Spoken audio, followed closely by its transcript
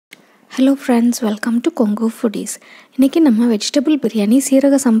Hello friends, welcome to Congo Foodies. இன்னைக்கு நம்ம vegetable biryani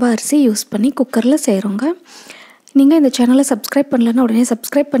Seeraga Samba அரிசி use பண்ணி குக்கர்ல செய்றோங்க. நீங்க இந்த சேனலை சப்ஸ்கிரைப் பண்ணலனா உடனே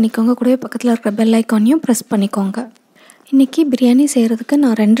சப்ஸ்கிரைப் பண்ணிக்கோங்க. கூடவே பக்கத்துல இருக்கிற பெல் ஐகானையும் பிரஸ் பண்ணிக்கோங்க. இன்னைக்கு பிரியாணி செய்யிறதுக்கு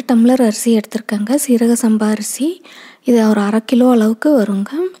நான் 2 டம்ளர் அரிசி எடுத்துர்க்கேங்க. Seeraga Samba அரிசி. இது ஒரு 1/2 கிலோ அளவுக்கு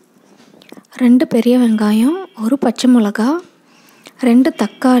வருங்க. 2 பெரிய வெங்காயம், 1 பச்சை மிளகாய், 2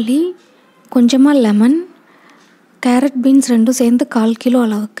 தக்காளி, கொஞ்சமா லெமன், கேரட் பீன்ஸ் ரெண்டும் சேர்ந்து 1/4 கிலோ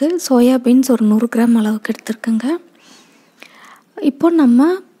அளவுக்கு, சோயா பீன்ஸ் ஒரு 100 கிராம் அளவுக்கு எடுத்துருக்கேங்க. இப்போ நம்ம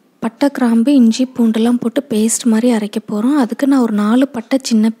பட்டை, கிராம்பு, இஞ்சி, பூண்டெல்லாம் போட்டு பேஸ்ட் மாதிரி அரைக்க போகிறோம். அதுக்கு நான் ஒரு 4 பட்டை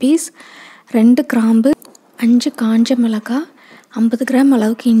சின்ன பீஸ், 2 கிராம்பு, 5 காஞ்ச மிளகாய், 50 கிராம்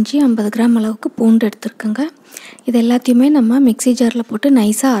அளவுக்கு இஞ்சி, 50 கிராம் அளவுக்கு பூண்டு எடுத்துருக்கேங்க. இது எல்லாத்தையுமே நம்ம மிக்ஸி ஜாரில் போட்டு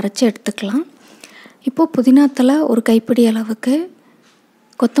நைஸாக அரைச்சி எடுத்துக்கலாம். இப்போது புதினா தழை ஒரு கைப்பிடி அளவுக்கு,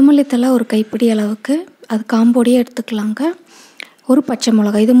 கொத்தமல்லி தழை ஒரு கைப்பிடி அளவுக்கு, அது காம்போடியே எடுத்துக்கலாங்க. ஒரு பச்சை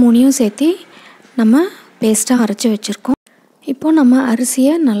மிளகாய், இது 3ஐயும் சேர்த்து நம்ம பேஸ்ட்டாக அரைச்சி வச்சுருக்கோம். இப்போது நம்ம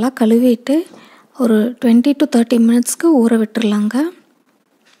அரிசியை நல்லா கழுவிட்டு ஒரு 20 to 30 மினிட்ஸ்க்கு ஊற விட்டுறலாங்க.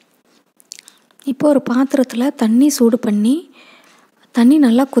 இப்போ ஒரு பாத்திரத்தில் தண்ணி சூடு பண்ணி, தண்ணி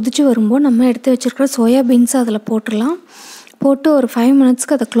நல்லா கொதித்து வரும்போது நம்ம எடுத்து வச்சுருக்கிற சோயா பீன்ஸை அதில் போட்டுடலாம். போட்டு ஒரு 5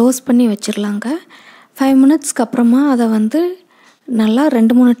 மினிட்ஸ்க்கு அதை க்ளோஸ் பண்ணி வச்சிடலாங்க. 5 மினிட்ஸ்க்கு அப்புறமா அதை நல்லா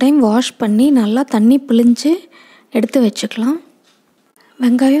 2-3 டைம் வாஷ் பண்ணி நல்லா தண்ணி பிழிஞ்சு எடுத்து வச்சுக்கலாம்.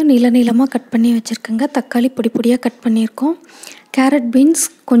 வெங்காயம் நீளமாக கட் பண்ணி வச்சுருக்கேங்க. தக்காளி பொடி பொடியாக கட் பண்ணியிருக்கோம். கேரட் பீன்ஸ்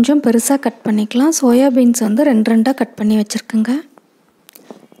கொஞ்சம் பெருசாக கட் பண்ணிக்கலாம். சோயா பீன்ஸ் 2 கட் பண்ணி வச்சுருக்கேங்க.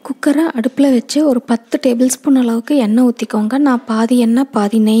 குக்கரை அடுப்பில் வச்சு ஒரு 10 டேபிள் ஸ்பூன் அளவுக்கு எண்ணெய் ஊற்றிக்கோங்க. நான் பாதி எண்ணெய்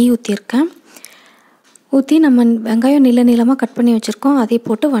பாதி நெய் ஊற்றிருக்கேன். ஊற்றி நம்ம வெங்காயம் நீளமாக கட் பண்ணி வச்சுருக்கோம். அதை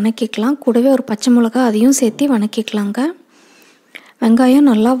போட்டு வணக்கிக்கலாம். கூடவே ஒரு பச்சை மிளகாய் அதையும் சேர்த்து வணக்கிக்கலாங்க. வெங்காயம்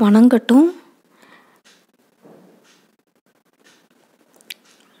நல்லா வணங்கட்டும்.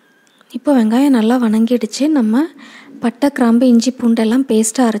 இப்போ வெங்காயம் நல்லா வணங்கிடுச்சு. நம்ம பட்டை, கிராம்பு, இஞ்சி, பூண்டெல்லாம்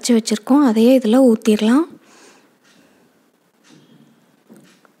பேஸ்ட்டாக அரைச்சி வச்சுருக்கோம். அதையே இதில் ஊற்றிடலாம்.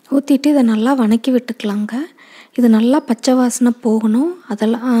 ஊற்றிட்டு இதை நல்லா வணக்கி விட்டுக்கலாங்க. இது நல்லா பச்சை வாசனை போகணும்.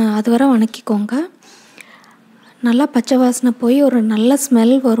 அது வரை வணக்கிக்கோங்க. நல்லா பச்சை வாசனை போய் ஒரு நல்ல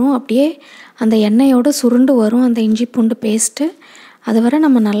ஸ்மெல் வரும். அப்படியே அந்த எண்ணெயோடு சுருண்டு வரும் அந்த இஞ்சி பூண்டு பேஸ்ட்டு. அது வரை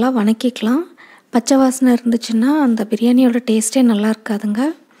நம்ம நல்லா வணக்கிக்கலாம். பச்சை வாசனை இருந்துச்சுன்னா அந்த பிரியாணியோட டேஸ்ட்டே நல்லா இருக்காதுங்க.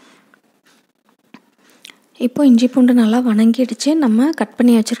 இப்போ இஞ்சி பூண்டு நல்லா வணங்கிடுச்சு. நம்ம கட்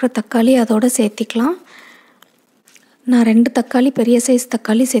பண்ணி வச்சுருக்கிற தக்காளி அதோடு சேர்த்திக்கலாம். நான் 2 தக்காளி, பெரிய சைஸ்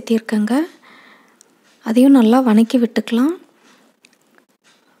தக்காளி சேர்த்திருக்கேங்க. அதையும் நல்லா வணக்கி விட்டுக்கலாம்.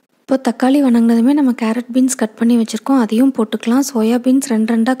 இப்போ தக்காளி வணங்கினதுமே நம்ம கேரட் பீன்ஸ் கட் பண்ணி வச்சுருக்கோம். அதையும் போட்டுக்கலாம். சோயா பீன்ஸ்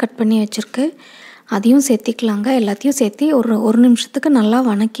 2 கட் பண்ணி வச்சுருக்கு. அதையும் சேர்த்திக்கலாங்க. எல்லாத்தையும் சேர்த்து ஒரு நிமிஷத்துக்கு நல்லா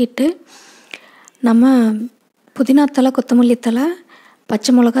வணக்கிட்டு நம்ம புதினா தழை, கொத்தமல்லி தழை,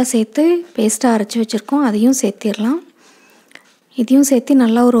 பச்சை மிளகாய் சேர்த்து பேஸ்ட்டாக அரைச்சி வச்சுருக்கோம். அதையும் சேர்த்திடலாம். இதையும் சேர்த்து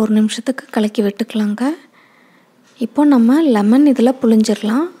நல்லா ஒரு நிமிஷத்துக்கு கலக்கி விட்டுக்கலாங்க. இப்போ நம்ம லெமன் இதில்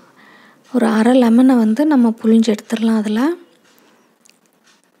புழிஞ்சிடலாம். ஒரு அரை லெமனை நம்ம புழிஞ்சு எடுத்துடலாம். அதில்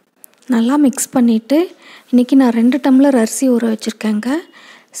நல்லா மிக்ஸ் பண்ணிவிட்டு, இன்றைக்கி நான் 2 டம்ளர் அரிசி ஊற வச்சுருக்கேங்க.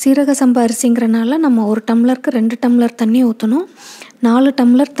 சீரக சம்பா அரிசிங்கிறனால நம்ம 1 டம்ளருக்கு 2 டம்ளர் தண்ணி ஊற்றணும். 4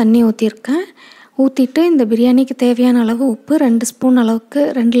 டம்ளர் தண்ணி ஊற்றிருக்கேன். ஊற்றிட்டு இந்த பிரியாணிக்கு தேவையான அளவு உப்பு 2 ஸ்பூன் அளவுக்கு,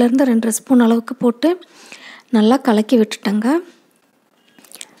 2லேருந்து 2.5 ஸ்பூன் அளவுக்கு போட்டு நல்லா கலக்கி விட்டுட்டேங்க.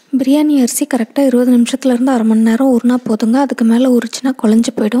 பிரியாணி அரிசி கரெக்டாக 20 நிமிஷத்துலேருந்து அரை மணி நேரம் ஊறினா போதுங்க. அதுக்கு மேலே ஊறிச்சுன்னா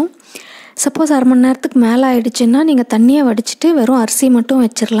குழஞ்சி போயிடும். சப்போஸ் அரை மணி நேரத்துக்கு மேலே ஆயிடுச்சுன்னா நீங்கள் தண்ணியை வடிச்சிட்டு வெறும் அரிசி மட்டும்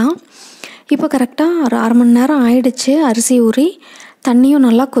வச்சிடலாம். இப்போ கரெக்டாக அரை மணி நேரம் ஆயிடுச்சு. அரிசி ஊறி தண்ணியும்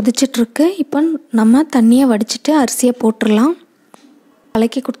நல்லா கொதிச்சிட்ருக்கு. இப்போ நம்ம தண்ணியை வடிச்சிட்டு அரிசியை போட்டுடலாம்.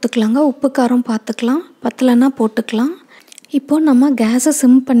 கலக்கி கொடுத்துக்கலாங்க. உப்பு காரம் பார்த்துக்கலாம், பத்தலைன்னா போட்டுக்கலாம். இப்போது நம்ம கேஸை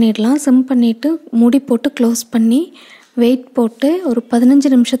சிம் பண்ணிடலாம். சிம் பண்ணிவிட்டு மூடி போட்டு க்ளோஸ் பண்ணி வெயிட் போட்டு ஒரு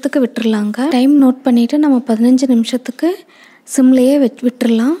 15 நிமிஷத்துக்கு விட்டுடலாங்க. டைம் நோட் பண்ணிவிட்டு நம்ம 15 நிமிஷத்துக்கு சிம்லேயே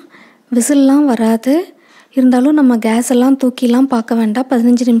விட்டுடலாம். விசில்லாம் வராது. இருந்தாலும் நம்ம கேஸ் எல்லாம் தூக்கிலாம் பார்க்க வேண்டாம்.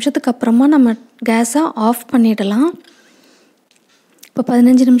 15 நிமிஷத்துக்கு அப்புறமா நம்ம கேஸை ஆஃப் பண்ணிடலாம். இப்போ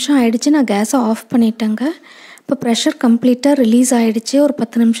 15 நிமிஷம் ஆகிடுச்சு. நான் கேஸை ஆஃப் பண்ணிட்டேங்க. இப்போ ப்ரெஷர் கம்ப்ளீட்டாக ரிலீஸ் ஆகிடுச்சு. ஒரு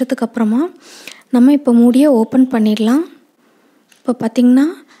 10 நிமிஷத்துக்கு அப்புறமா நம்ம இப்போ மூடியை ஓப்பன் பண்ணிடலாம். இப்போ பார்த்திங்கன்னா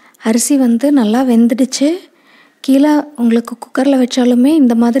அரிசி நல்லா வெந்துடுச்சு. கீழே உங்களுக்கு குக்கரில் வச்சாலுமே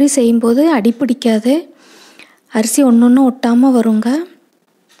இந்த மாதிரி செய்யும்போது அடி பிடிக்காது. அரிசி ஒன்று ஒட்டாமல் வருங்க.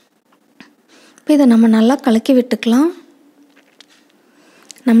 இப்போ இதை நம்ம நல்லா கலக்கி விட்டுக்கலாம்.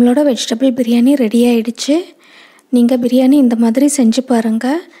 நம்மளோட வெஜிடபிள் பிரியாணி ரெடி ஆகிடுச்சு. நீங்கள் பிரியாணி இந்த மாதிரி செஞ்சு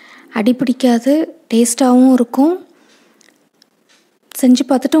பாருங்கள். அடி பிடிக்காது, டேஸ்ட்டாகவும் இருக்கும். செஞ்சு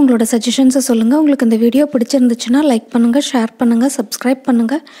பார்த்துட்டு உங்களோட சஜஷன்ஸை சொல்லுங்கள். உங்களுக்கு இந்த வீடியோ பிடிச்சிருந்துச்சுன்னா லைக் பண்ணுங்கள், ஷேர் பண்ணுங்கள், சப்ஸ்கிரைப்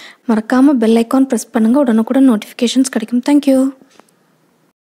பண்ணுங்கள். மறக்காமல் பெல் ஐக்கான் ப்ரெஸ் பண்ணுங்கள். உடனுக்குடன் நோட்டிஃபிகேஷன்ஸ் கிடைக்கும். தேங்க்யூ.